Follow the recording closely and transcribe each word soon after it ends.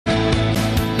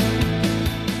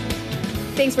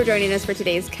Thanks for joining us for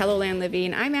today's KELOLAND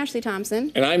Living. I'm Ashley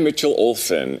Thompson. And I'm Mitchell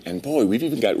Olson. And boy, we've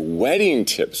even got wedding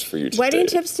tips for you today. Wedding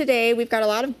tips today. We've got a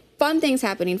lot of fun things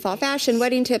happening. Fall fashion,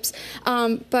 wedding tips.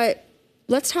 But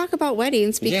let's talk about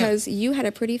weddings because you had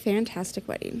a pretty fantastic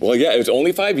wedding. Well, yeah, it was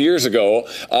only 5 years ago.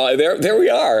 There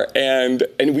we are. And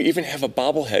we even have a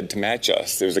bobblehead to match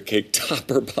us. There's a cake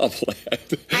topper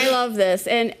bobblehead. I love this.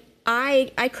 And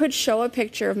I could show a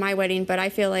picture of my wedding, but I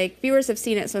feel like viewers have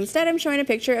seen it. So instead, I'm showing a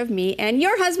picture of me and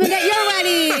your husband at your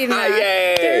wedding.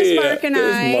 Yay! There's Mark and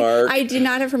there's Mark. I did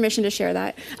not have permission to share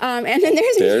that. And then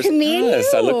there's me and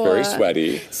you. I look very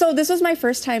sweaty. So this was my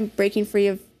first time breaking free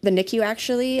of the NICU,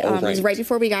 actually. It was right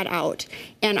before we got out.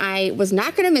 And I was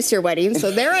not going to miss your wedding,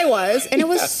 so there I was. And it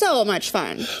was so much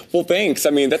fun. Well, thanks. I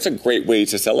mean, that's a great way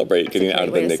to celebrate getting out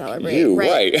of the NICU.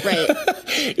 Right.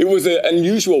 It was an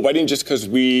unusual wedding just because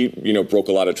we, broke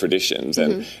a lot of traditions.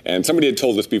 And somebody had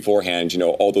told us beforehand,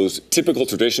 all those typical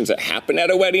traditions that happen at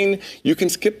a wedding, you can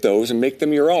skip those and make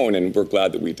them your own. And we're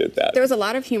glad that we did that. There was a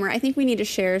lot of humor. I think we need to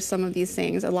share some of these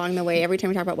things along the way. Every time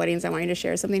we talk about weddings, I want you to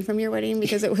share something from your wedding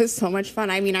because it was so much fun.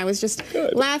 I mean, I was just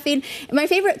laughing. My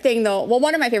favorite thing, though, well,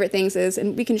 one of my favorite things is,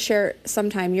 and we can share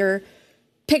sometime, your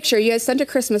picture. You guys sent a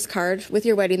Christmas card with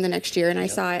your wedding the next year, and I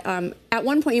saw it. At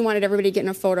one point, you wanted everybody to get in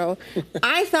a photo.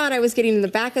 I thought I was getting in the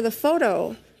back of the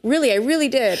photo. Really, I really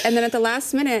did. And then at the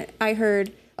last minute, I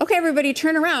heard, okay, everybody,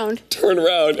 turn around. Turn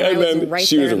around. And then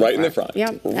she was right in the front.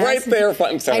 Yep. Right there,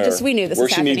 front and center. We knew this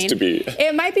was happening. Where she needs to be.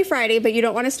 It might be Friday, but you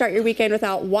don't want to start your weekend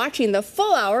without watching the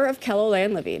full hour of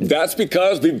KELOLAND Living. That's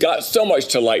because we've got so much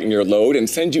to lighten your load and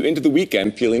send you into the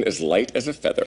weekend feeling as light as a feather.